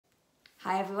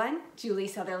Hi everyone, Julie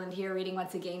Sutherland here, reading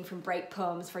once again from Bright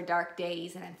Poems for Dark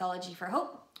Days, an anthology for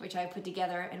hope, which I put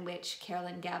together and which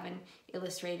Carolyn Gavin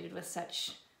illustrated with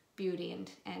such beauty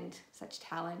and such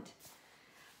talent.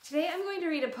 Today I'm going to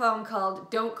read a poem called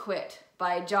Don't Quit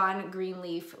by John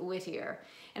Greenleaf Whittier.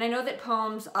 And I know that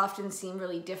poems often seem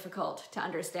really difficult to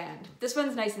understand. This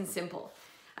one's nice and simple.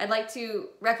 I'd like to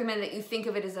recommend that you think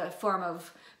of it as a form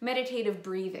of meditative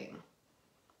breathing.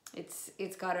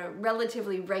 It's got a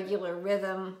relatively regular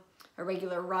rhythm, a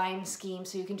regular rhyme scheme,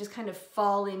 so you can just kind of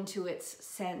fall into its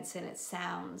sense and its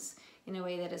sounds in a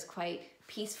way that is quite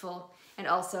peaceful and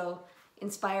also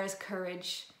inspires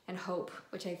courage and hope,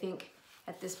 which I think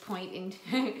at this point in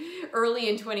early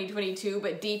in 2022,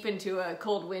 but deep into a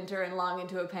cold winter and long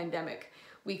into a pandemic,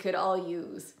 we could all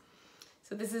use.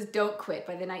 So this is Don't Quit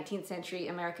by the 19th century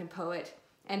American poet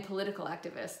and political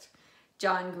activist,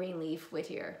 John Greenleaf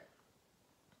Whittier.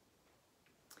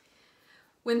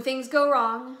 When things go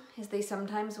wrong, as they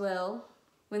sometimes will,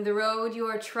 when the road you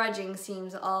are trudging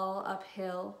seems all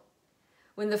uphill,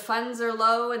 when the funds are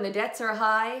low and the debts are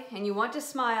high, and you want to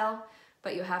smile,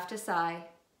 but you have to sigh,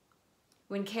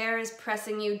 when care is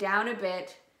pressing you down a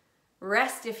bit,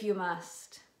 rest if you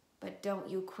must, but don't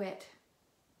you quit.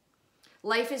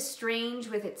 Life is strange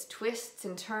with its twists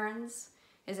and turns,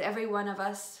 as every one of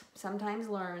us sometimes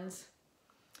learns.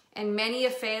 And many a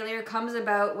failure comes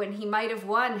about when he might have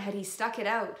won had he stuck it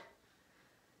out.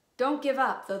 Don't give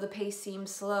up though the pace seems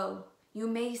slow. You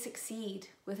may succeed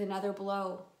with another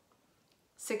blow.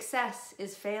 Success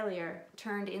is failure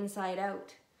turned inside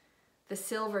out, the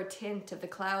silver tint of the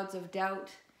clouds of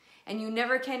doubt, and you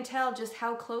never can tell just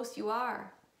how close you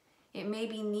are. It may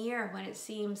be near when it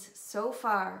seems so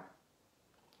far.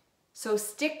 So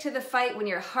stick to the fight when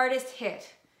you're hardest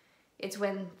hit. It's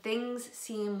when things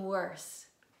seem worse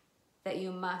that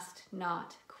you must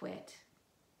not quit.